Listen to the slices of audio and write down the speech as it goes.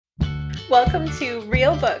Welcome to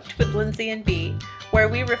Real Booked with Lindsay and Bea, where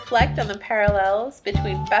we reflect on the parallels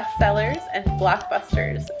between bestsellers and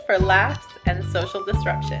blockbusters for laughs and social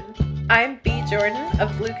disruption. I'm Bea Jordan of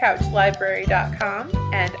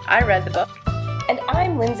BlueCouchLibrary.com, and I read the book. And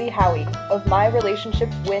I'm Lindsay Howie of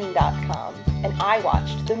MyRelationshipWin.com, and I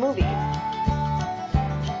watched the movie. My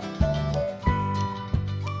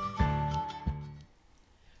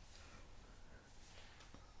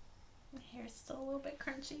hair's still a little bit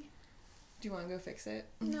crunchy. Do you want to go fix it?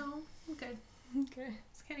 No, I'm good. Okay.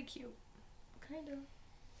 It's kind of cute. Kind of.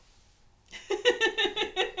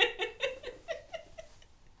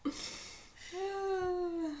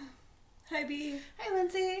 Hi, Bea. Hi,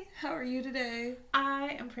 Lindsay. How are you today?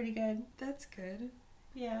 I am pretty good. That's good.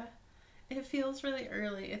 Yeah. It feels really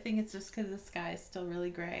early. I think it's just because the sky is still really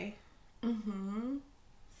gray. Mm-hmm.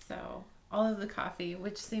 So, all of the coffee,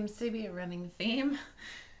 which seems to be a running theme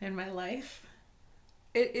in my life.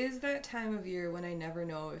 It is that time of year when I never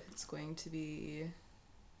know if it's going to be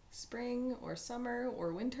spring or summer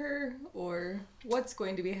or winter or what's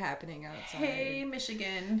going to be happening outside. Hey,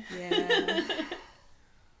 Michigan. Yeah.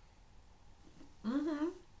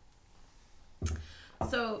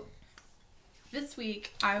 So, this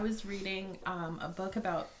week I was reading a book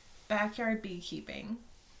about backyard beekeeping.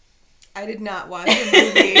 I did not watch a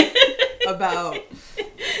movie about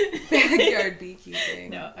backyard beekeeping.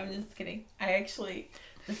 No, I'm just kidding.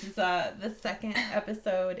 This is the second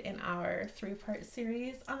episode in our 3-part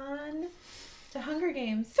series on the Hunger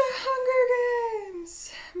Games. The Hunger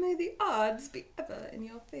Games! May the odds be ever in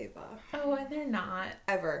your favor. Oh, and they're not.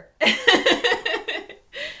 Ever. I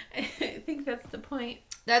think that's the point.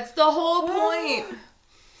 That's the whole point.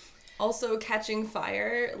 Also, Catching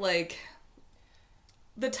Fire, like,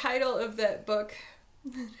 the title of that book,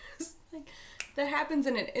 that happens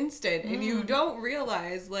in an instant, and you don't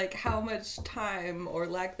realize, like, how much time, or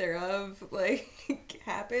lack thereof, like,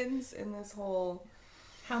 happens in this whole...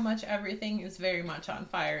 How much everything is very much on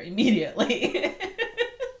fire immediately.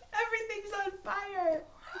 Everything's on fire.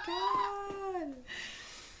 Oh my god.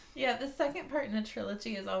 Yeah, the second part in a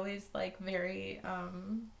trilogy is always, like, very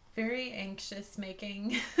anxious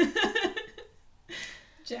making.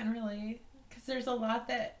 Generally. Because there's a lot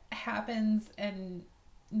that happens and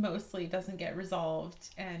mostly doesn't get resolved,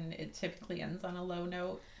 and it typically ends on a low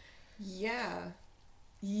note. Yeah.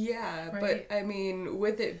 Yeah, Right. but I mean,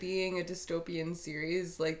 with it being a dystopian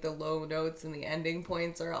series, like, the low notes and the ending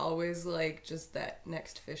points are always, like, just that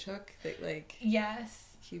next fishhook that, like...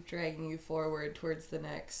 Yes. Keep dragging you forward towards the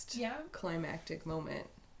next climactic moment.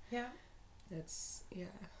 Yeah. That's, yeah.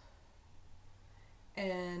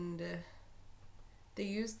 And they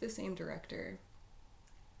used the same director.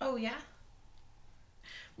 Oh, yeah?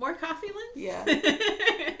 More coffee, Linz? Yeah.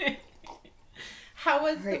 How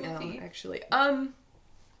was right the movie? Now, actually.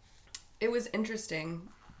 It was interesting.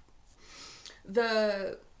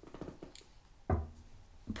 The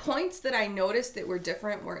points that I noticed that were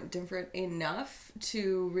different weren't different enough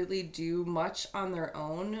to really do much on their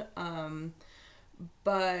own.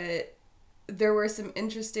 But there were some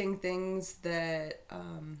interesting things that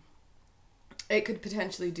it could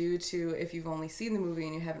potentially do to, if you've only seen the movie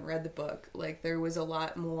and you haven't read the book. Like, there was a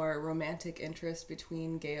lot more romantic interest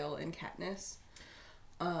between Gale and Katniss.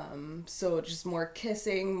 So just more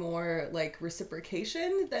kissing, more, like,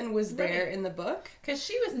 reciprocation than was there in the book. Because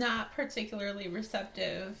she was not particularly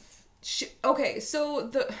receptive. Okay, so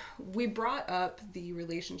we brought up the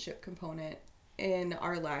relationship component in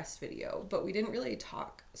our last video, but we didn't really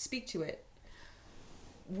speak to it,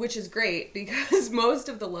 which is great because most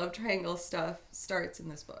of the love triangle stuff starts in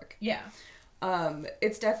this book. Yeah.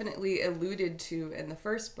 It's definitely alluded to in the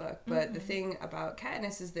first book, but the thing about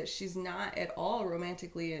Katniss is that she's not at all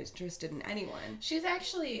romantically interested in anyone. She's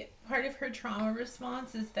actually, part of her trauma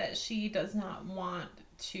response is that she does not want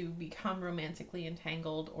to become romantically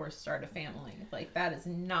entangled or start a family. Like, that's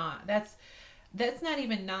not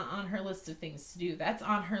even not on her list of things to do. That's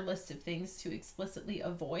on her list of things to explicitly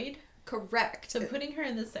avoid. Correct. So putting her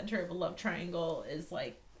in the center of a love triangle is,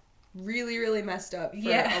 like, really, really messed up for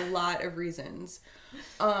a lot of reasons.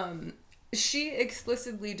 She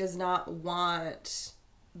explicitly does not want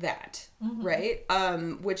that, right?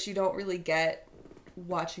 Which you don't really get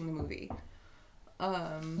watching the movie.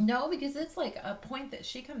 No, because it's like a point that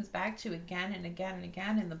she comes back to again and again and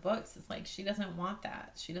again in the books. It's like she doesn't want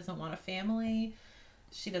that. She doesn't want a family.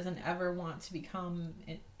 She doesn't ever want to become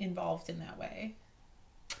involved in that way.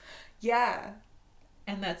 Yeah.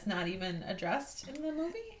 And that's not even addressed in the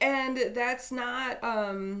movie? And that's not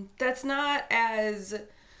as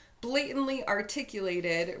blatantly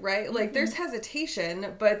articulated, right? Like, there's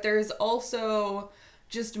hesitation, but there's also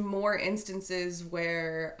just more instances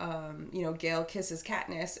where, you know, Gale kisses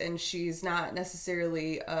Katniss and she's not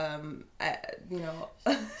necessarily, you know...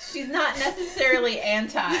 she's not necessarily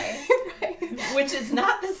anti, right. Which is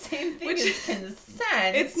not the same thing as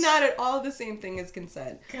consent. It's not at all the same thing as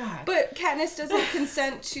consent. God. But Katniss doesn't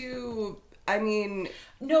consent to, I mean...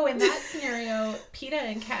 No, in that scenario, Peeta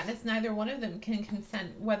and Katniss, neither one of them can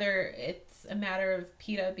consent, whether it's a matter of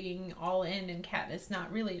Peeta being all in and Katniss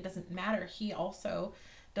not really. It doesn't matter. He also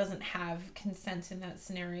doesn't have consent in that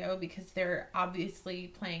scenario because they're obviously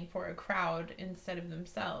playing for a crowd instead of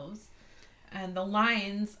themselves. And the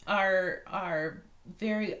lines are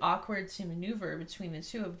very awkward to maneuver between the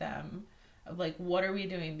two of them, of like, what are we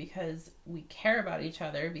doing because we care about each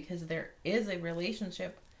other, because there is a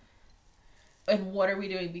relationship, and what are we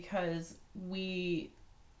doing because we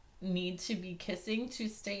need to be kissing to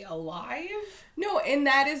stay alive? No, and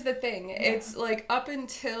that is the thing. Yeah. It's like up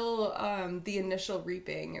until the initial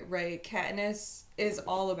reaping, right? Katniss is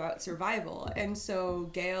all about survival. And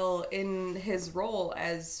so Gale, in his role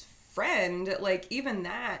as friend, like even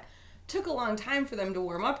that took a long time for them to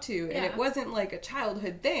warm up to. And it wasn't like a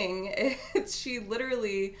childhood thing. She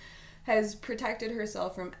literally has protected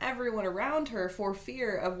herself from everyone around her for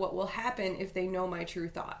fear of what will happen if they know my true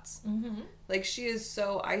thoughts. Mm-hmm. Like, she is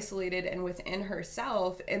so isolated and within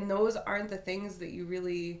herself, and those aren't the things that you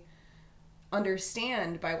really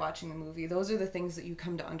understand by watching the movie. Those are the things that you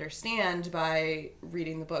come to understand by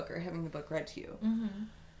reading the book or having the book read to you. Mm-hmm.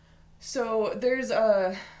 So there's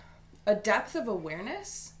a depth of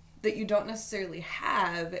awareness that you don't necessarily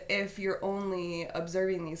have if you're only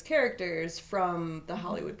observing these characters from the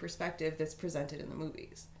Hollywood perspective that's presented in the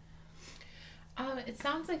movies. It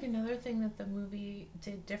sounds like another thing that the movie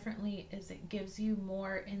did differently is it gives you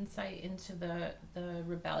more insight into the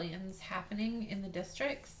rebellions happening in the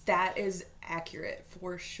districts. That is accurate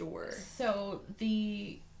for sure. So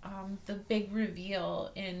the big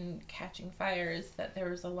reveal in Catching Fire is that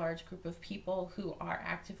there is a large group of people who are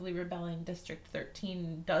actively rebelling. District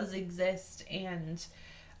 13 does exist, and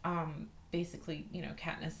basically, you know,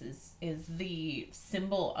 Katniss is the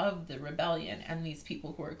symbol of the rebellion, and these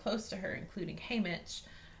people who are close to her, including Haymitch,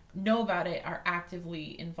 know about it, are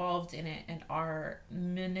actively involved in it, and are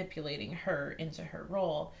manipulating her into her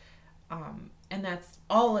role. And that's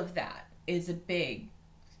all of that is a big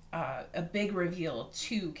reveal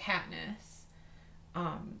to Katniss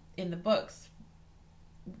in the books,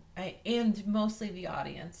 and mostly the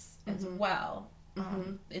audience as well.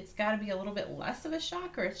 It's got to be a little bit less of a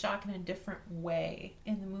shock, or a shock in a different way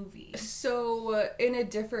in the movie. So in a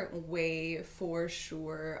different way, for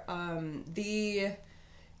sure. The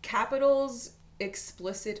Capitol's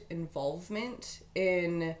explicit involvement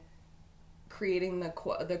in creating the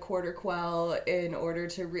Quarter Quell in order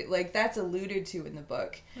to like that's alluded to in the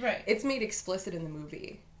book. Right. It's made explicit in the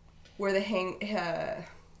movie, where the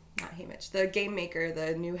not Haymitch, the game maker,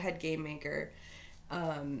 the new head game maker,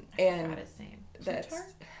 and forgot his name. That's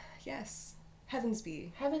yes,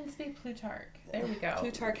 Heavensbee. Plutarch. There we go.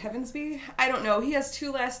 Plutarch Heavensbee. I don't know. He has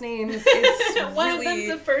two last names. It's one really, of them's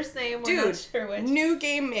the first name. We're not sure which. New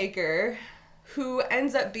game maker, who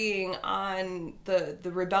ends up being on the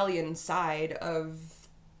rebellion side of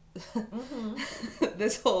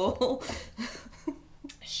this whole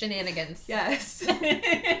shenanigans. Yes.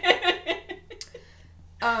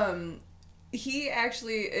 He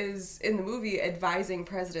actually is in the movie advising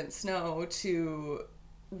President Snow to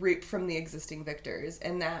reap from the existing victors,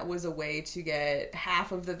 and that was a way to get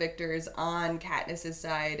half of the victors on Katniss's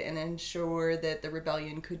side and ensure that the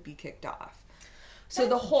rebellion could be kicked off. So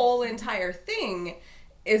the whole entire thing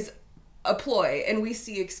is a ploy, and we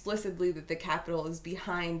see explicitly that the Capitol is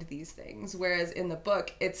behind these things, whereas in the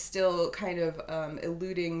book it's still kind of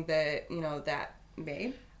alluding that, you know, that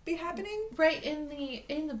may be happening. Right, in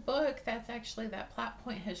the book, that's actually, that plot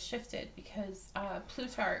point has shifted, because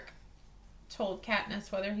Plutarch told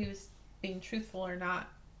Katniss whether he was being truthful or not,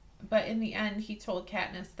 but in the end he told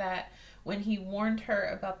Katniss that when he warned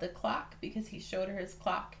her about the clock, because he showed her his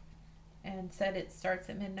clock and said it starts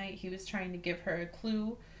at midnight, he was trying to give her a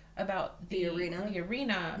clue about the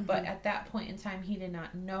arena, but at that point in time he did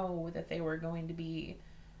not know that they were going to be,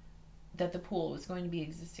 that the pool was going to be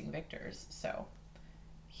existing victors, so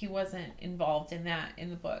he wasn't involved in that in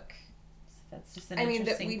the book. So that's just an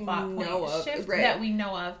interesting plot point shift that we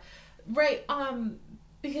know of. Right,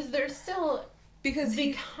 because there's still... Because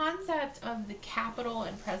the concept of the Capitol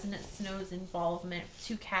and President Snow's involvement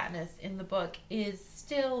to Katniss in the book is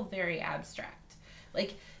still very abstract.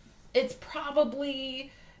 Like, it's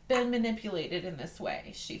probably been manipulated in this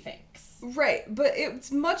way, she thinks. Right, but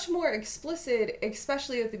it's much more explicit,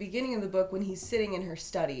 especially at the beginning of the book when he's sitting in her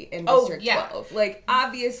study in District 12. Like,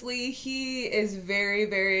 obviously, he is very,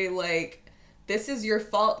 very, like, this is your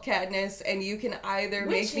fault, Katniss, and you can either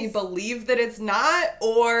make me believe that it's not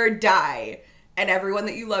or die. And everyone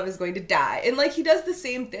that you love is going to die. And, like, he does the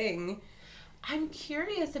same thing. I'm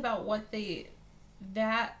curious about what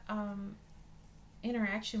that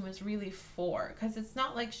interaction was really for, because it's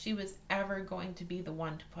not like she was ever going to be the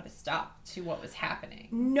one to put a stop to what was happening.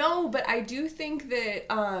 No, but I do think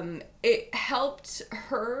that it helped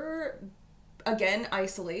her, again,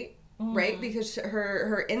 isolate, right? Because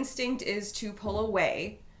her instinct is to pull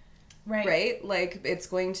away. Right? Like, it's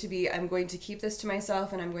going to be, I'm going to keep this to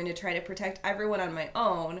myself and I'm going to try to protect everyone on my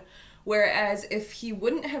own. Whereas if he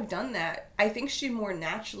wouldn't have done that, I think she more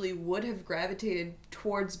naturally would have gravitated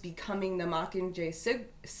towards becoming the Mockingjay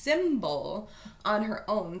symbol on her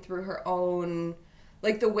own, through her own,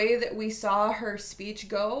 like the way that we saw her speech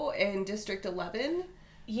go in District 11.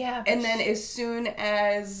 Yeah. And then as soon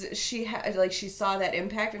as she she saw that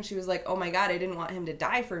impact and she was like, oh my God, I didn't want him to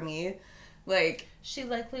die for me. Like, she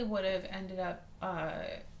likely would have ended up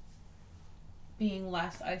being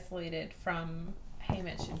less isolated from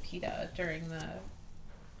Haymitch and Peeta during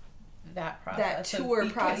that process. That tour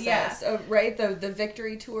process, of, right? The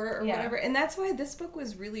victory tour or whatever. And that's why this book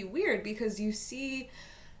was really weird, because you see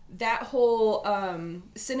that whole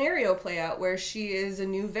scenario play out where she is a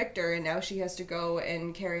new victor and now she has to go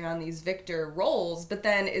and carry on these victor roles. But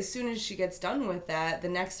then as soon as she gets done with that, the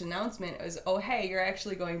next announcement is, oh, hey, you're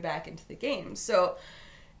actually going back into the game. So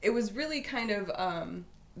it was really kind of,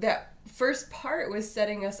 that first part was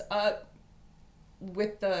setting us up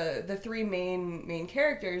with the three main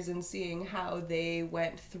characters and seeing how they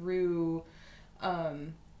went through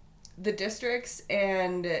the districts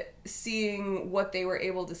and seeing what they were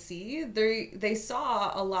able to see. They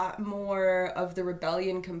saw a lot more of the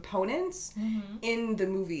rebellion components in the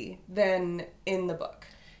movie than in the book.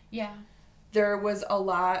 Yeah. There was a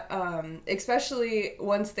lot, especially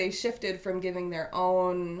once they shifted from giving their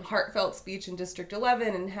own heartfelt speech in District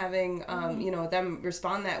 11 and having, them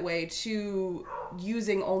respond that way to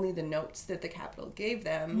using only the notes that the Capitol gave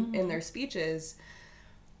them in their speeches.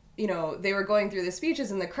 You know, they were going through the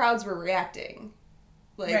speeches and the crowds were reacting.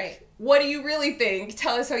 Like, what do you really think?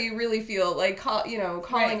 Tell us how you really feel. Like,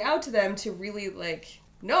 calling out to them to really, like,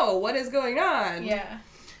 know what is going on. Yeah.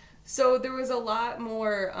 So there was a lot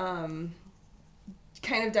more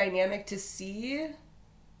kind of dynamic to see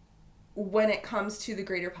when it comes to the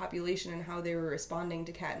greater population and how they were responding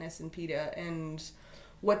to Katniss and Peeta and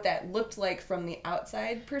what that looked like from the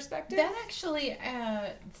outside perspective. That actually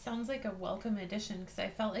sounds like a welcome addition, because I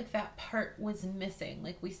felt like that part was missing.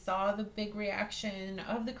 Like, we saw the big reaction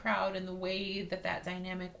of the crowd and the way that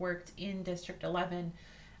dynamic worked in District 11,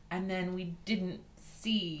 and then we didn't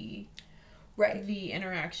see the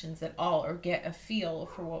interactions at all or get a feel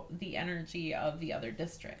for the energy of the other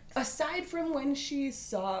districts. Aside from when she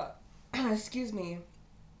saw, excuse me,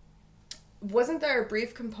 wasn't there a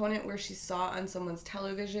brief component where she saw on someone's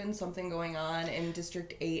television something going on in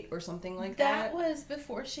District 8 or something like that? That was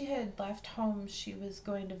before she had left home. She was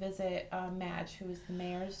going to visit Madge, who was the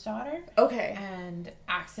mayor's daughter. Okay. And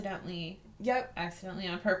accidentally Yep. Accidentally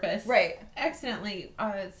on purpose. Right. Accidentally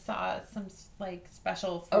saw some like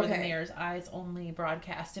special for the mayor's eyes only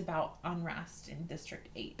broadcast about unrest in District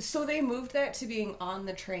 8. So they moved that to being on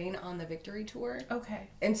the train on the victory tour. Okay.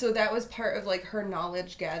 And so that was part of like her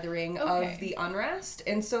knowledge gathering of the unrest.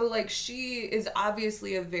 And so like she is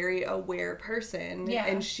obviously a very aware person. Yeah.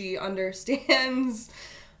 And she understands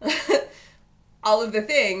all of the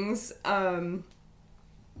things.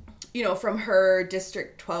 You know, from her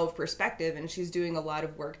District 12 perspective, and she's doing a lot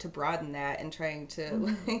of work to broaden that and trying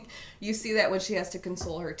to, like, you see that when she has to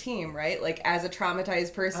console her team, right? Like, as a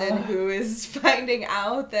traumatized person who is finding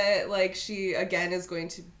out that, like, she, again, is going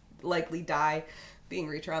to likely die being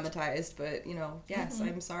re-traumatized, but, you know, yes,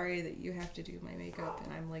 I'm sorry that you have to do my makeup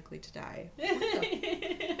and I'm likely to die.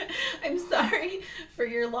 I'm sorry for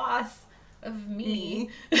your loss of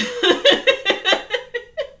me.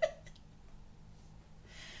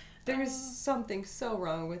 There's something so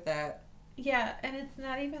wrong with that. Yeah, and it's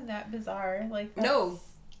not even that bizarre. Like, that's, no.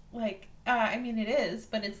 Like, I mean, it is,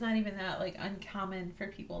 but it's not even that, like, uncommon for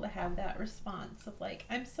people to have that response of, like,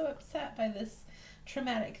 I'm so upset by this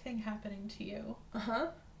traumatic thing happening to you. Uh-huh.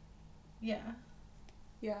 Yeah.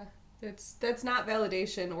 Yeah. That's not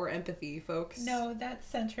validation or empathy, folks. No, that's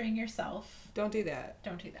centering yourself. Don't do that.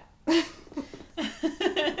 Don't do that.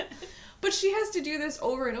 But she has to do this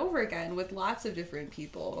over and over again with lots of different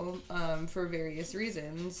people for various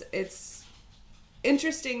reasons. It's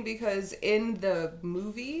interesting because in the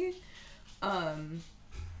movie,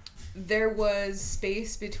 There was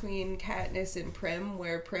space between Katniss and Prim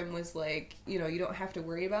where Prim was like, you know, you don't have to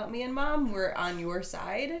worry about me and Mom, we're on your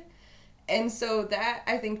side. And so that,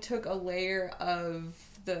 I think, took a layer of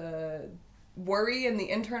the worry and the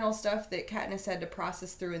internal stuff that Katniss had to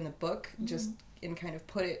process through in the book, just and kind of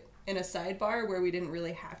put it in a sidebar where we didn't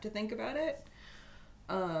really have to think about it.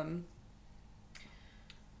 But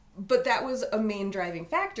that was a main driving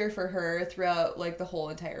factor for her throughout, like, the whole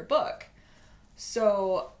entire book.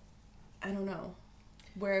 So I don't know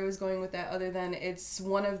where I was going with that other than it's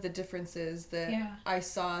one of the differences that I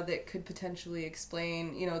saw that could potentially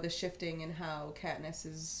explain, you know, the shifting in how Katniss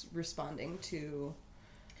is responding to.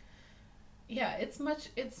 Yeah, it's much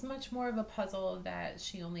more of a puzzle that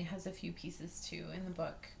she only has a few pieces to in the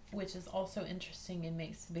book, which is also interesting and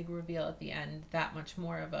makes the big reveal at the end that much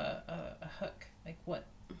more of a hook. Like, what's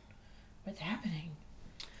happening?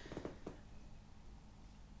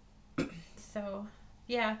 So,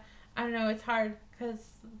 yeah. I don't know, it's hard because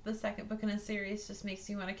the second book in a series just makes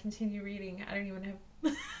you want to continue reading. I don't even have...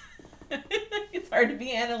 It's hard to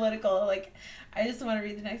be analytical. Like, I just want to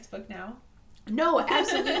read the next book now. No,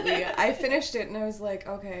 absolutely. I finished it and I was like,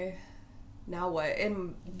 okay, now what?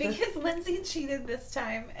 And because Lindsay cheated this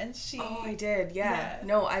time and she... Oh, I did, yeah.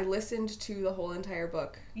 No, I listened to the whole entire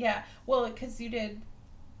book. Yeah, well, because you did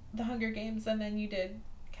The Hunger Games and then you did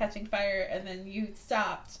Catching Fire and then you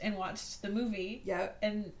stopped and watched the movie. Yep.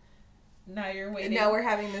 And... now you're waiting. And now we're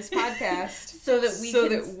having this podcast so that we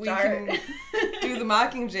can do the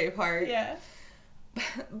Mockingjay part. Yeah.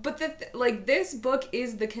 But this book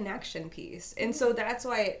is the connection piece. And so that's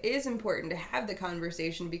why it is important to have the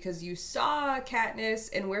conversation because you saw Katniss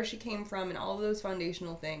and where she came from and all of those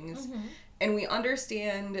foundational things. Mm-hmm. And we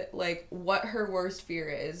understand, like, what her worst fear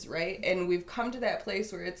is, right? And we've come to that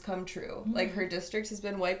place where it's come true. Mm-hmm. Like, her district has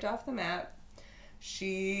been wiped off the map.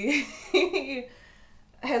 She...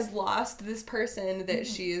 has lost this person that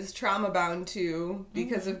she is trauma bound to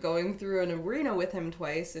because of going through an arena with him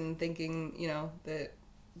twice and thinking, you know, that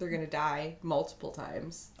they're gonna die multiple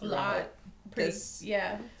times. A lot.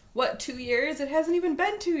 Yeah. What, 2 years? It hasn't even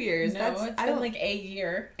been 2 years. No, it's been like a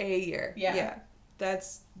year. A year. Yeah.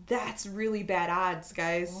 That's really bad odds,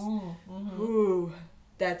 guys. Mm-hmm. Ooh,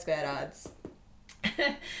 that's bad odds.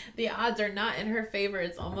 The odds are not in her favor.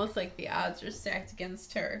 It's almost like the odds are stacked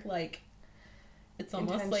against her. Like, it's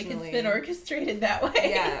almost like it's been orchestrated that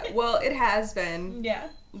way. Yeah, well, it has been. Yeah.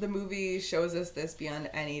 The movie shows us this beyond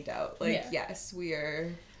any doubt. Like, yes, we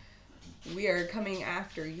are coming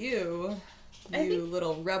after you,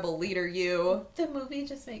 little rebel leader, you. The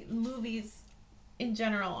movies in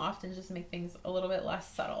general often just make things a little bit less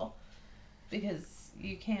subtle because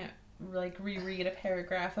you can't like reread a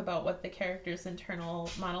paragraph about what the character's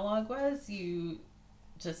internal monologue was. You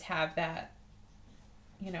just have that,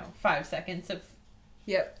 5 seconds of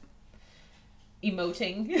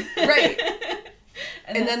emoting. Right.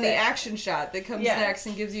 and then the action shot that comes next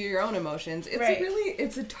and gives you your own emotions. It's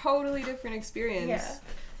it's a totally different experience. Yeah.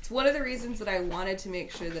 It's one of the reasons that I wanted to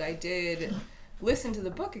make sure that I did listen to the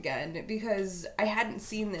book again because I hadn't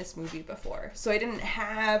seen this movie before. So I didn't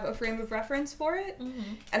have a frame of reference for it. Mm-hmm.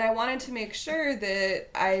 And I wanted to make sure that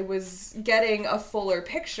I was getting a fuller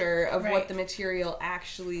picture of what the material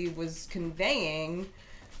actually was conveying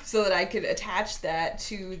so that I could attach that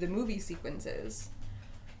to the movie sequences.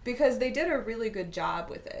 Because they did a really good job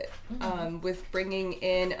with it, with bringing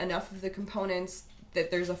in enough of the components that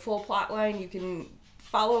there's a full plot line you can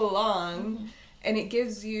follow along, and it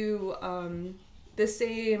gives you the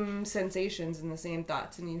same sensations and the same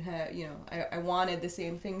thoughts, and you have, I wanted the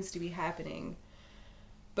same things to be happening.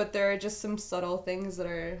 But there are just some subtle things that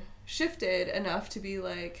are shifted enough to be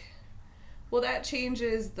like, well, that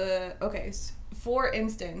changes for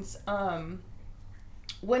instance,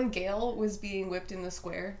 when Gale was being whipped in the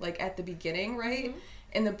square, like at the beginning, right? Mm-hmm.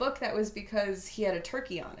 In the book, that was because he had a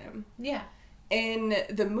turkey on him. Yeah. In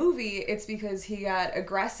the movie, it's because he got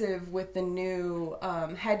aggressive with the new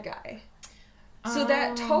head guy. So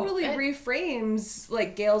that totally reframes,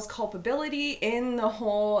 like, Gale's culpability in the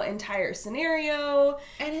whole entire scenario.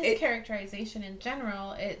 And his characterization in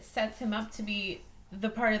general, it sets him up to be the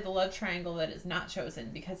part of the love triangle that is not chosen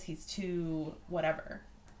because he's too whatever.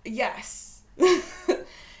 Yes.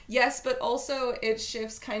 Yes, but also it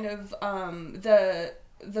shifts kind of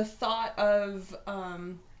the thought of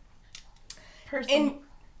person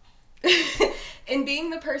in being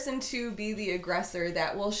the person to be the aggressor.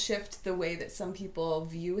 That will shift the way that some people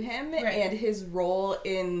view him and his role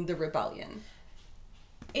in the rebellion.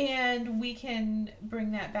 And we can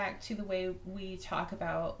bring that back to the way we talk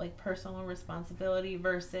about like personal responsibility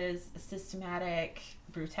versus systematic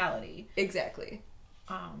brutality. Exactly.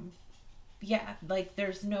 yeah, like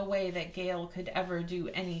there's no way that Gale could ever do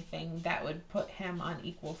anything that would put him on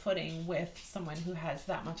equal footing with someone who has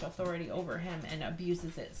that much authority over him and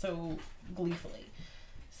abuses it so gleefully.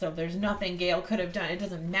 So there's nothing Gale could have done. It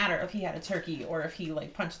doesn't matter if he had a turkey or if he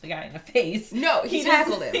like punched the guy in the face. No, he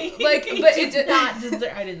tackled him. Like, he but did not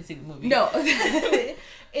deserve. I didn't see the movie. No,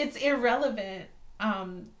 it's irrelevant.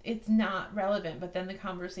 It's not relevant. But then the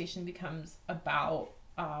conversation becomes about,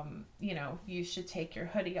 you know, you should take your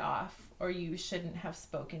hoodie off, or you shouldn't have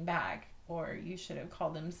spoken back, or you should have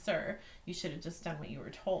called him sir. You should have just done what you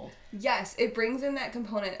were told. Yes, it brings in that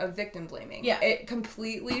component of victim blaming. Yeah. It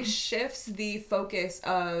completely shifts the focus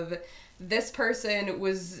of this person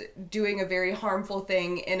was doing a very harmful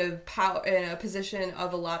thing in a position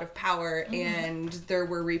of a lot of power, and there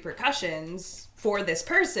were repercussions for this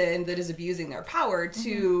person that is abusing their power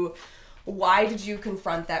to why did you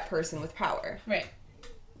confront that person with power? Right.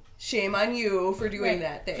 Shame on you for doing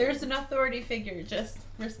that thing. There's an authority figure. Just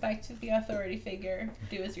respect the authority figure.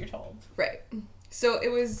 Do as you're told. Right. So it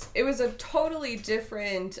was a totally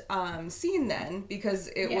different scene then, because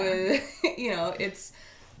it was, you know,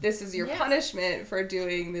 this is your punishment for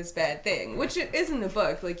doing this bad thing, which it is in the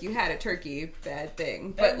book. Like, you had a turkey, bad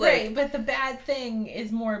thing, but right. But the bad thing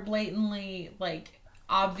is more blatantly, like,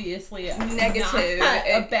 obviously negative, not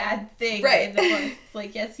a bad thing. Right. In the book. It's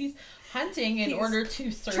like, yes, he's hunting in order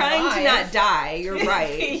to survive. Trying to not die, you're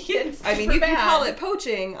right. It's I mean, you can bad. call it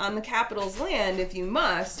poaching on the capital's land if you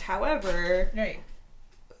must. However, right.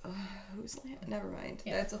 Whose land? Never mind.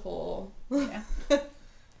 Yeah. That's a whole. Yeah.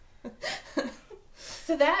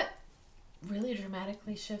 So that really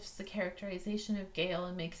dramatically shifts the characterization of Gale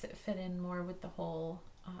and makes it fit in more with the whole,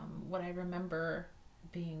 what I remember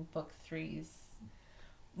being book 3's.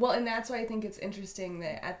 Well, and that's why I think it's interesting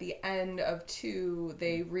that at the end of 2,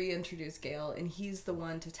 they reintroduce Gale, and he's the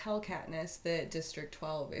one to tell Katniss that District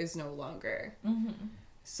 12 is no longer. Mm-hmm.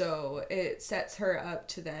 So it sets her up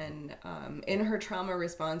to then, in her trauma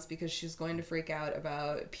response, because she's going to freak out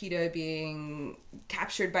about Peeta being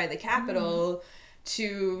captured by the Capitol,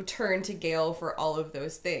 to turn to Gale for all of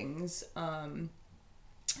those things.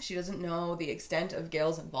 She doesn't know the extent of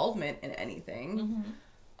Gale's involvement in anything.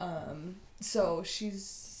 So she's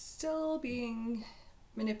still being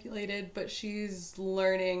manipulated, but she's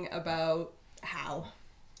learning about how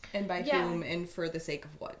and by whom and for the sake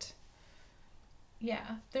of what.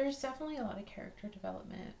 Yeah, there's definitely a lot of character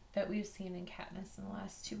development that we've seen in Katniss in the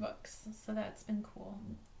last 2 books, so that's been cool.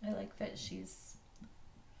 I like that she's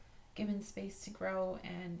given space to grow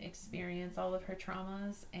and experience all of her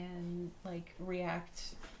traumas and like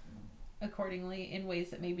react accordingly in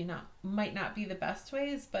ways that maybe might not be the best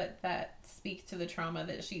ways, but that speak to the trauma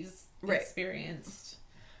that she's experienced.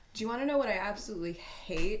 Do you want to know what I absolutely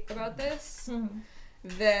hate about this?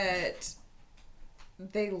 That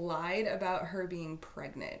they lied about her being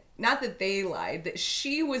pregnant. Not that they lied, that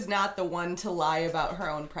she was not the one to lie about her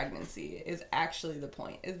own pregnancy is actually the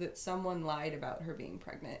point, is that someone lied about her being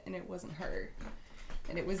pregnant and it wasn't her.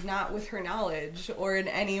 And it was not with her knowledge or in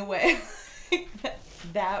any way.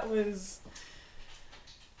 That was...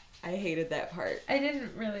 I hated that part. I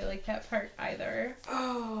didn't really like that part either.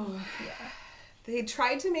 Oh. Yeah. They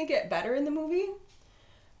tried to make it better in the movie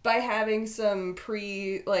by having some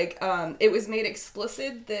it was made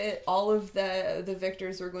explicit that all of the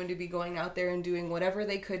victors were going to be going out there and doing whatever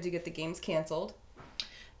they could to get the games canceled.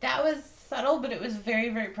 That was subtle, but it was very,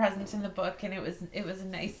 very present in the book, and it was a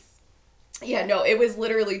nice... Yeah, no, it was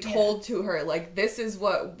literally told to her, like, this is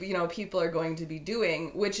what, you know, people are going to be doing,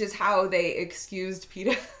 which is how they excused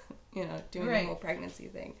Peeta, you know, doing the whole pregnancy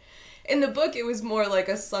thing. In the book, it was more like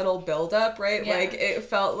a subtle build-up, right? Yeah. Like, it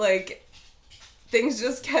felt like things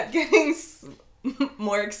just kept getting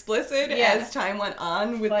more explicit as time went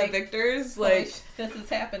on with the victors. Like, this is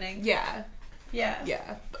happening. Yeah. Yeah.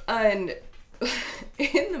 Yeah. And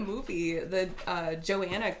in the movie, the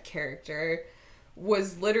Joanna character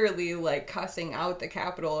was literally like cussing out the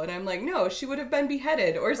Capitol, and I'm like, no, she would have been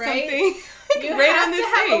beheaded or something. You right have on the to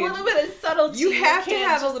stage. have a little bit of subtlety. You have to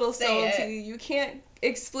have a little subtlety. You can't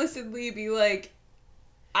explicitly be like,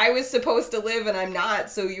 I was supposed to live and I'm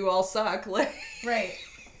not, so you all suck. Like, right.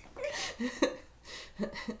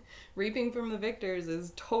 Reaping from the victors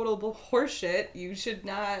is total horseshit. You should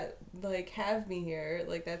not like have me here.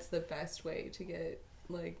 Like, that's the best way to get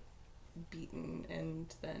like beaten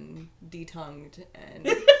and then detongued and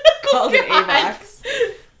called an AVOX.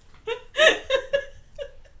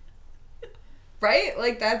 Right?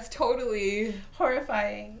 Like, that's totally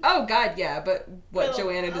horrifying. Oh god, yeah, but what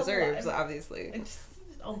Joanna deserves, obviously. It's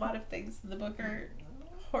a lot of things in the book are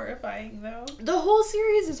horrifying, though. The whole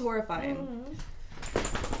series is horrifying.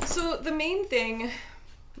 So the main thing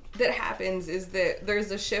that happens is that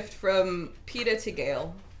there's a shift from Peeta to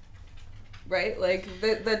Gale. Right? Like,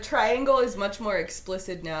 the triangle is much more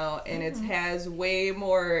explicit now, and it has way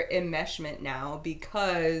more enmeshment now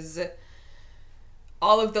because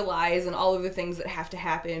all of the lies and all of the things that have to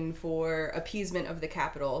happen for appeasement of the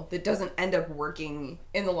capital that doesn't end up working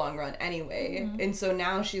in the long run anyway. And so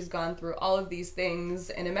now she's gone through all of these things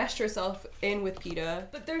and enmeshed herself in with Peeta.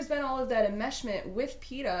 But there's been all of that enmeshment with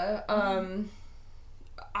Peeta,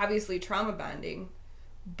 obviously trauma bonding,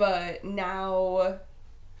 but now...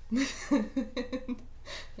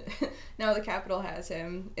 now the capital has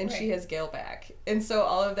him, and she has Gale back, and so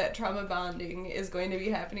all of that trauma bonding is going to be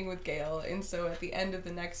happening with Gale. And so at the end of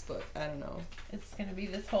the next book, I don't know, it's gonna be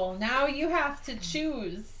this whole now you have to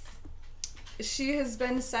choose. She has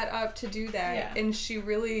been set up to do that, and she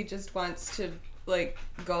really just wants to like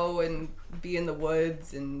go and be in the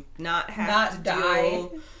woods and not have to die,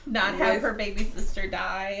 not have her baby sister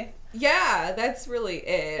die. Yeah, that's really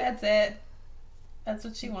it. That's it. That's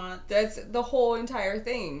what she wants. That's the whole entire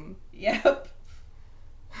thing. Yep.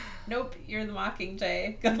 Nope, you're the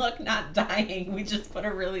Mockingjay. Good luck not dying. We just put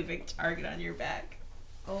a really big target on your back.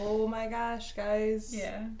 Oh my gosh, guys.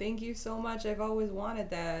 Yeah. Thank you so much. I've always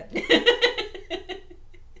wanted that.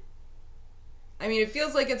 I mean, it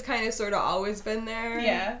feels like it's kind of sort of always been there.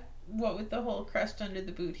 Yeah. What with the whole crushed under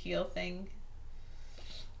the boot heel thing.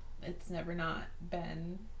 It's never not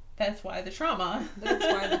been. That's why the trauma. That's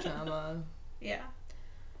why the trauma. Yeah.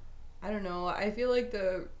 I don't know. I feel like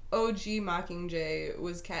the OG Mockingjay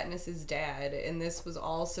was Katniss's dad, and this was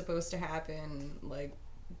all supposed to happen like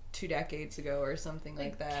 2 decades ago or something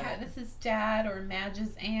like that. Katniss's dad or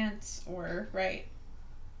Madge's aunt or right.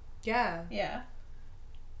 Yeah. Yeah.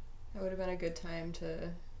 That would have been a good time to...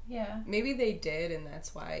 Yeah. Maybe they did, and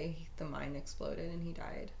that's why the mine exploded and he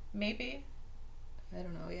died. Maybe. I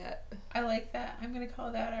don't know yet. I like that. I'm going to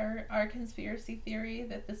call that our conspiracy theory,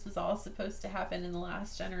 that this was all supposed to happen in the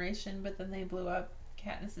last generation, but then they blew up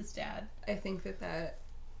Katniss's dad. I think that...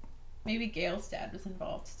 Maybe Gale's dad was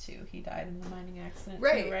involved, too. He died in the mining accident,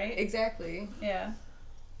 right, too, right? Exactly. Yeah.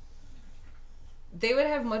 They would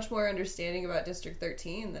have much more understanding about District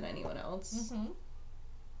 13 than anyone else. Mm-hmm.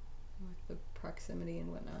 With the proximity and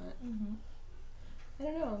whatnot. Mm-hmm. I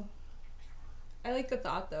don't know. I like the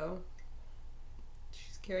thought, though.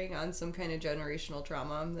 She's carrying on some kind of generational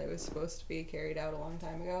trauma that was supposed to be carried out a long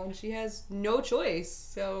time ago, and she has no choice,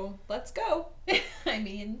 so let's go. I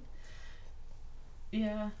mean,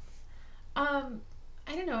 yeah. I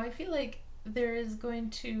don't know, I feel like there is going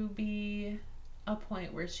to be a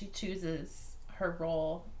point where she chooses her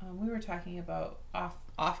role. We were talking about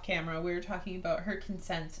off camera, we were talking about her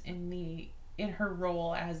consent in her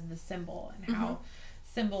role as the symbol, and how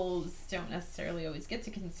symbols don't necessarily always get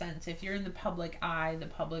to consent. If you're in the public eye, the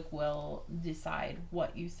public will decide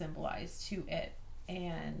what you symbolize to it,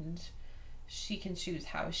 and she can choose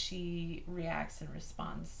how she reacts and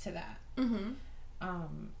responds to that.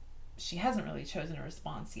 She hasn't really chosen a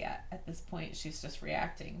response yet. At this point, she's just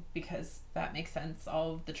reacting because that makes sense.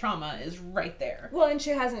 All of the trauma is right there. Well, and she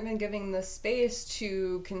hasn't been giving the space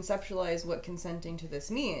to conceptualize what consenting to this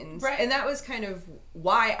means. Right. And that was kind of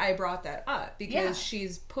why I brought that up, because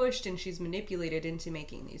she's pushed and she's manipulated into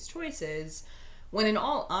making these choices, when in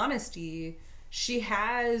all honesty, she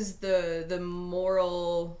has the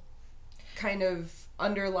moral kind of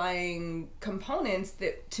underlying components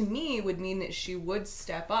that to me would mean that she would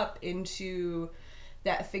step up into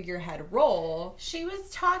that figurehead role. She was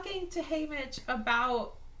talking to Haymitch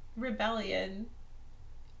about rebellion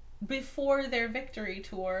before their victory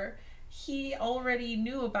tour. He already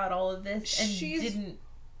knew about all of this and didn't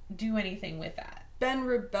do anything with that. Been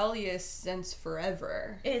rebellious since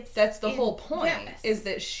forever. That's the whole point, is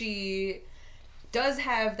that she does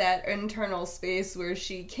have that internal space where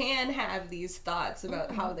she can have these thoughts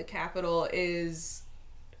about how the capital is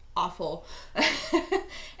awful.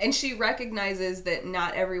 And she recognizes that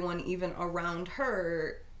not everyone even around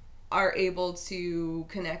her are able to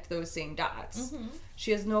connect those same dots.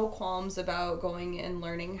 She has no qualms about going and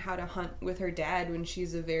learning how to hunt with her dad when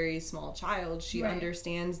she's a very small child. She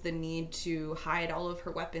understands the need to hide all of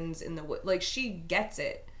her weapons in the wood. Like, she gets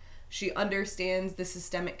it. She understands the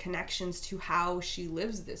systemic connections to how she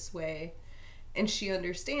lives this way. And she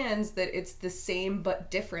understands that it's the same but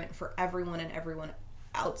different for everyone in everyone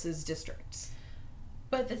else's districts.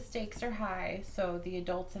 But the stakes are high, so the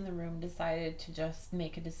adults in the room decided to just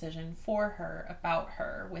make a decision for her, about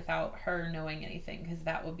her, without her knowing anything, because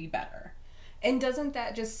that would be better. And doesn't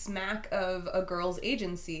that just smack of a girl's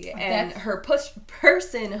agency and her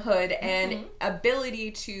personhood and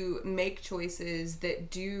ability to make choices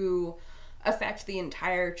that do affect the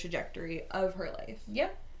entire trajectory of her life?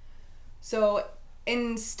 Yep. So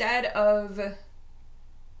instead of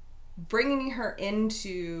bringing her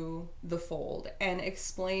into the fold and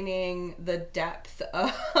explaining the depth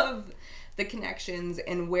of the connections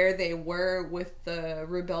and where they were with the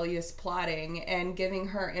rebellious plotting and giving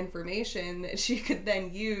her information that she could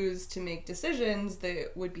then use to make decisions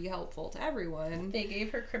that would be helpful to everyone. They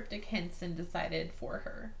gave her cryptic hints and decided for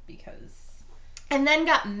her because... And then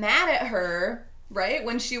got mad at her, right?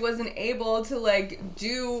 When she wasn't able to, like,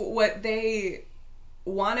 do what they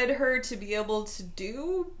wanted her to be able to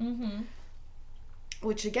do. Mm-hmm.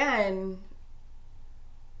 Which, again,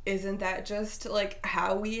 isn't that just, like,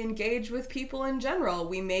 how we engage with people in general?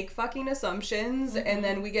 We make fucking assumptions, and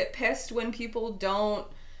then we get pissed when people don't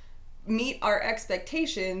meet our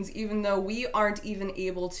expectations, even though we aren't even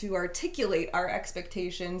able to articulate our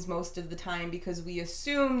expectations most of the time because we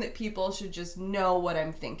assume that people should just know what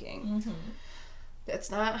I'm thinking. Mm-hmm. That's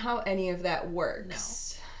not how any of that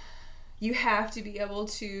works. No. You have to be able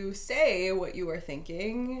to say what you are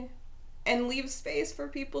thinking and leave space for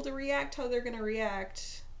people to react how they're going to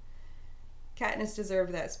react. Katniss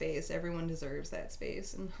deserved that space. Everyone deserves that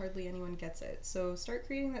space, and hardly anyone gets it. So start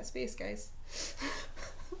creating that space, guys.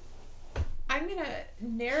 I'm going to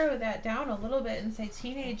narrow that down a little bit and say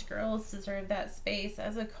teenage girls deserve that space.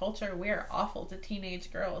 As a culture, we're awful to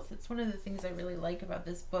teenage girls. It's one of the things I really like about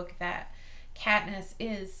this book, that Katniss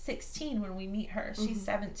is 16 when we meet her. She's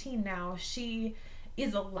 17 now. She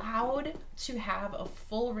is allowed to have a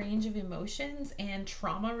full range of emotions and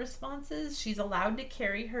trauma responses. She's allowed to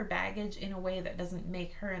carry her baggage in a way that doesn't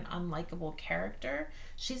make her an unlikable character.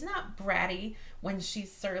 She's not bratty when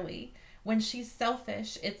she's surly. When she's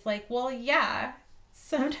selfish, it's like, well, yeah,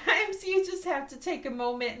 sometimes you just have to take a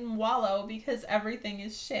moment and wallow because everything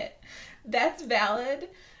is shit. That's valid.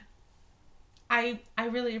 I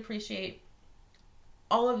really appreciate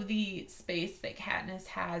all of the space that Katniss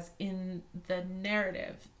has in the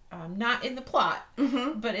narrative, not in the plot,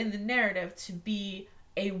 but in the narrative, to be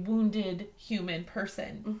a wounded human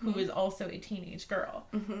person who is also a teenage girl,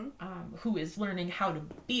 who is learning how to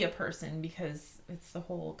be a person because it's the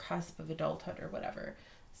whole cusp of adulthood or whatever.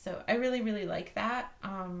 So I really, really like that.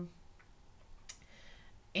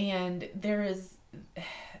 And there is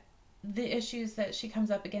the issues that she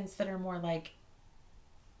comes up against that are more like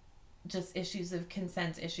just issues of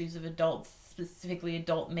consent, issues of adults, specifically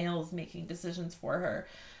adult males making decisions for her,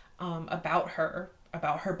 about her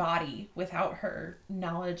body without her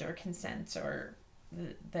knowledge or consent, or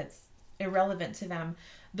that's irrelevant to them.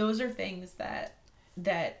 Those are things that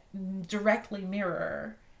directly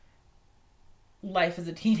mirror life as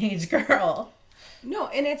a teenage girl. No,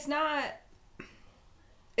 and it's not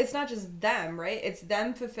just them, right? It's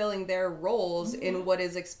them fulfilling their roles in what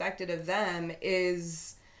is expected of them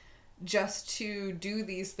is just to do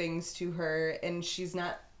these things to her, and she's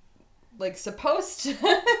not, like, supposed to.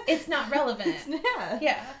 It's not relevant.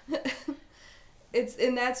 Yeah.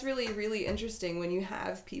 And that's really, really interesting when you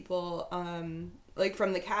have people, like,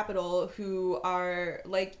 from the Capitol who are,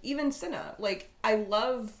 like, even Cinna. Like, I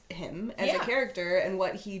love him as a character and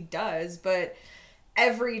what he does, but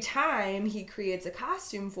every time he creates a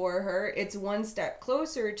costume for her, it's one step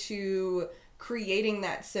closer to creating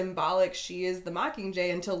that symbolic she is the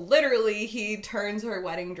Mockingjay, until literally he turns her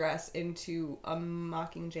wedding dress into a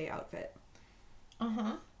Mockingjay outfit.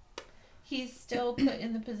 He's still put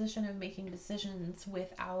in the position of making decisions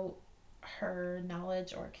without her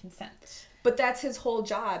knowledge or consent. But that's his whole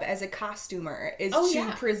job as a costumer, is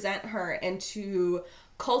to present her and to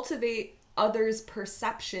cultivate others'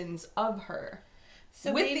 perceptions of her.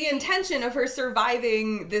 So with the intention of her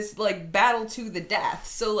surviving this, like, battle to the death.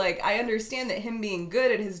 So, like, I understand that him being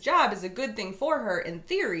good at his job is a good thing for her in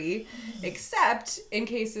theory, except in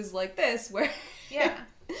cases like this where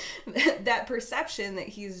that perception that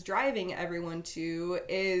he's driving everyone to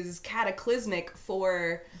is cataclysmic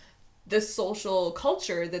for the social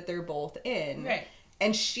culture that they're both in. Right.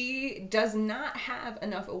 And she does not have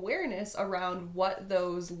enough awareness around what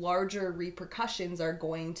those larger repercussions are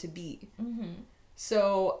going to be.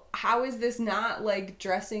 So how is this not like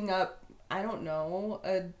dressing up, I don't know,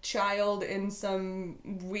 a child in some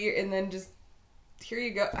weird, and then just, here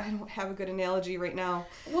you go. I don't have a good analogy right now.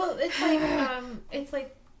 Well, it's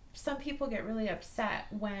like some people get really upset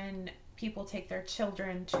when people take their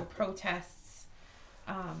children to protests,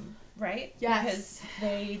 right? Yes. Because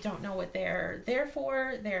they don't know what they're there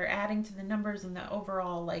for. They're adding to the numbers and the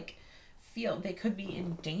overall, like, feel they could be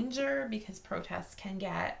in danger because protests can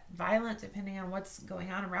get violent depending on what's going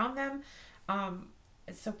on around them.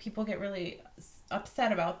 So people get really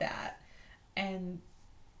upset about that. And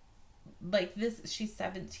like this, she's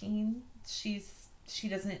 17. She's she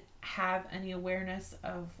doesn't have any awareness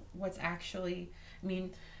of what's actually, I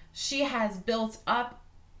mean, she has built up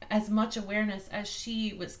as much awareness as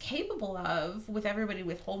she was capable of with everybody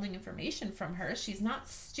withholding information from her. She's not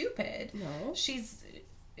stupid. No. She's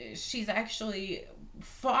actually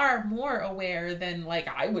far more aware than like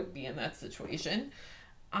I would be in that situation.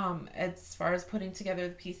 As far as putting together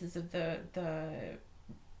the pieces of the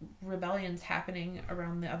rebellions happening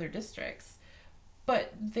around the other districts.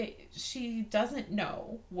 But she doesn't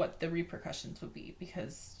know what the repercussions would be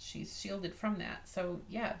because she's shielded from that. So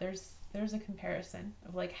yeah, there's a comparison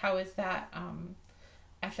of like, how is that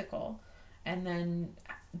ethical? And then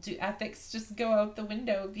do ethics just go out the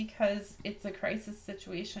window because it's a crisis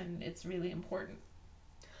situation? It's really important.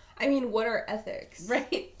 I mean, what are ethics?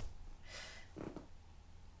 Right?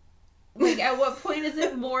 Like, at what point is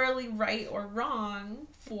it morally right or wrong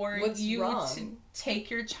for you to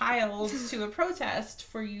take your child to a protest,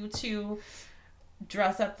 for you to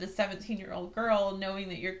dress up the 17-year-old girl knowing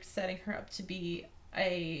that you're setting her up to be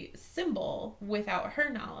a symbol without her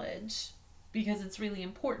knowledge? Because it's really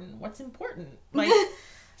important. What's important? Like,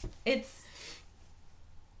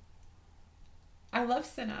 I love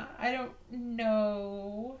Cinna. I don't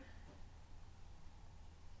know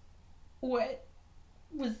what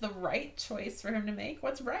was the right choice for him to make.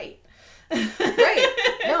 What's right?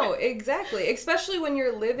 Right. No, exactly. Especially when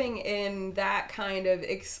you're living in that kind of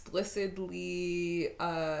explicitly,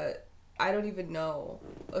 I don't even know,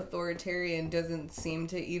 authoritarian doesn't seem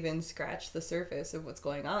to even scratch the surface of what's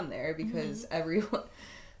going on there, because everyone,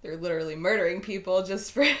 they're literally murdering people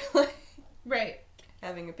just for like, right,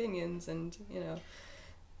 having opinions, and you know,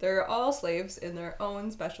 they're all slaves in their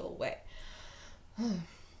own special way.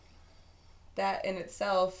 That in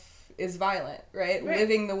itself is violent, right?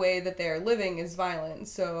 Living the way that they're living is violent.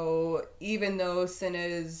 So even though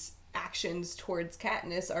Cinna's actions towards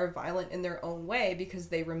Katniss are violent in their own way because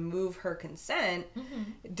they remove her consent,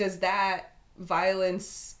 does that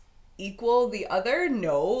violence equal the other?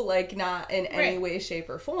 No, like not in any way, shape,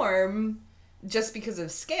 or form, just because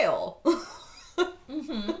of scale.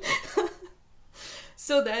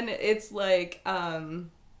 So then it's like,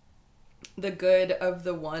 the good of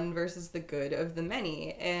the one versus the good of the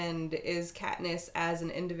many. And is Katniss as an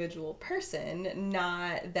individual person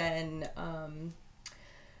not then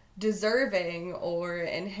deserving or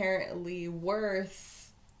inherently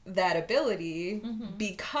worth that ability,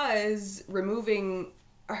 because removing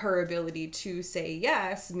her ability to say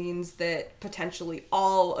yes means that potentially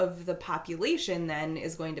all of the population then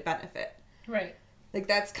is going to benefit. Right. Like,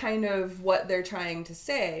 that's kind of what they're trying to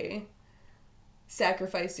say.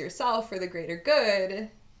 Sacrifice yourself for the greater good.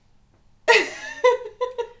 I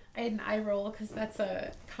had an eye roll because that's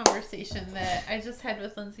a conversation that I just had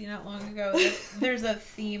with Lindsay not long ago. There's a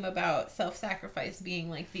theme about self-sacrifice being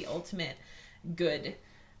like the ultimate good.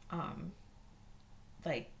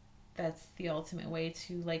 Like, that's the ultimate way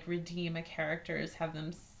to like redeem a character, is have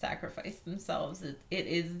them sacrifice themselves. It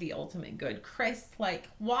is the ultimate good. Christ-like,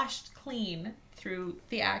 washed clean through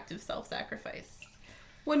the act of self-sacrifice.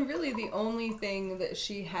 When really the only thing that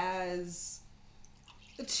she has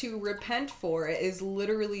to repent for is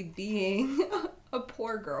literally being a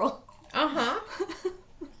poor girl.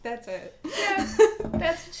 That's it. Yeah,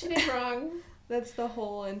 that's what she did wrong. That's the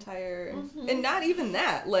whole entire... And not even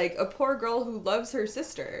that. Like, a poor girl who loves her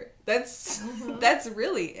sister. That's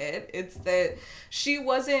really it. It's that she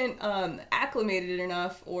wasn't acclimated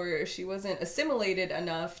enough, or she wasn't assimilated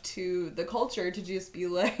enough to the culture to just be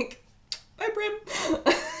like... Bye, Prim.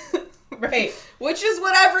 Right. Which is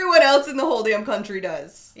what everyone else in the whole damn country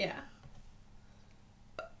does. Yeah.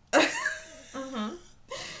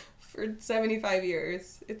 For 75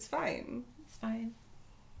 years. It's fine. It's fine.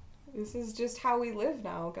 This is just how we live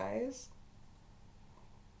now, guys.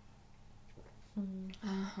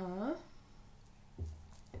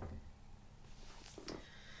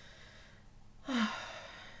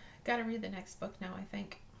 Gotta read the next book now, I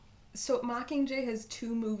think. So Mockingjay has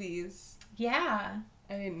 2 movies. Yeah.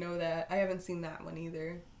 I didn't know that. I haven't seen that one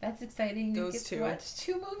either. That's exciting. Those you get 2. to watch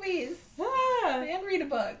 2 movies. Ah! And read a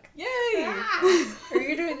book. Yay! Ah! Or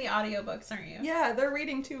you're doing the audiobooks, aren't you? Yeah, they're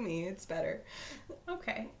reading to me. It's better.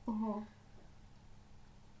 Okay.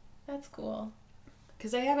 That's cool.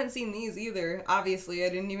 Because I haven't seen these either. Obviously, I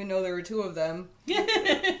didn't even know there were 2 of them.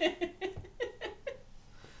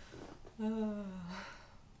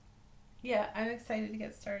 Yeah, I'm excited to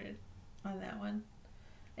get started on that one.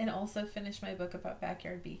 And also finish my book about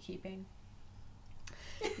backyard beekeeping.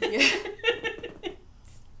 Yeah.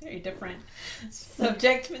 Very different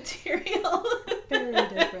subject material. Very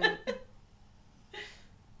different.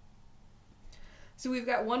 So we've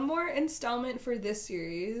got one more installment for this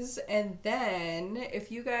series, and then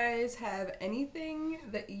if you guys have anything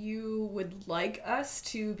that you would like us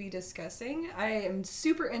to be discussing, I am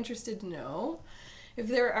super interested to know if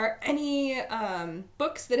there are any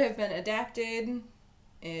books that have been adapted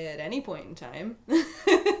at any point in time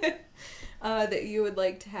that you would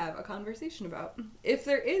like to have a conversation about. If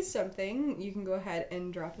there is something, you can go ahead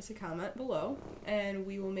and drop us a comment below, and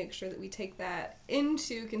we will make sure that we take that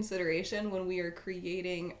into consideration when we are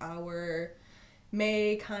creating our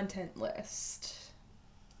May content list.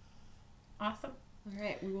 Awesome. All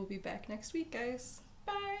right, we will be back next week, guys.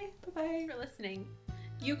 Bye. Bye-bye. Thanks for listening.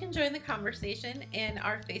 You can join the conversation in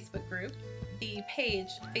our Facebook group. The page,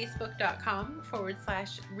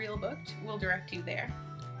 facebook.com/realbooked, will direct you there.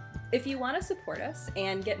 If you want to support us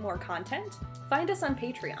and get more content, find us on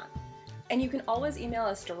Patreon. And you can always email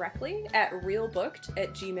us directly at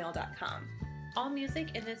realbooked@gmail.com. All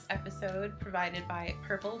music in this episode provided by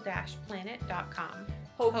purple-planet.com.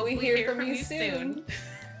 Hope we hear from you soon.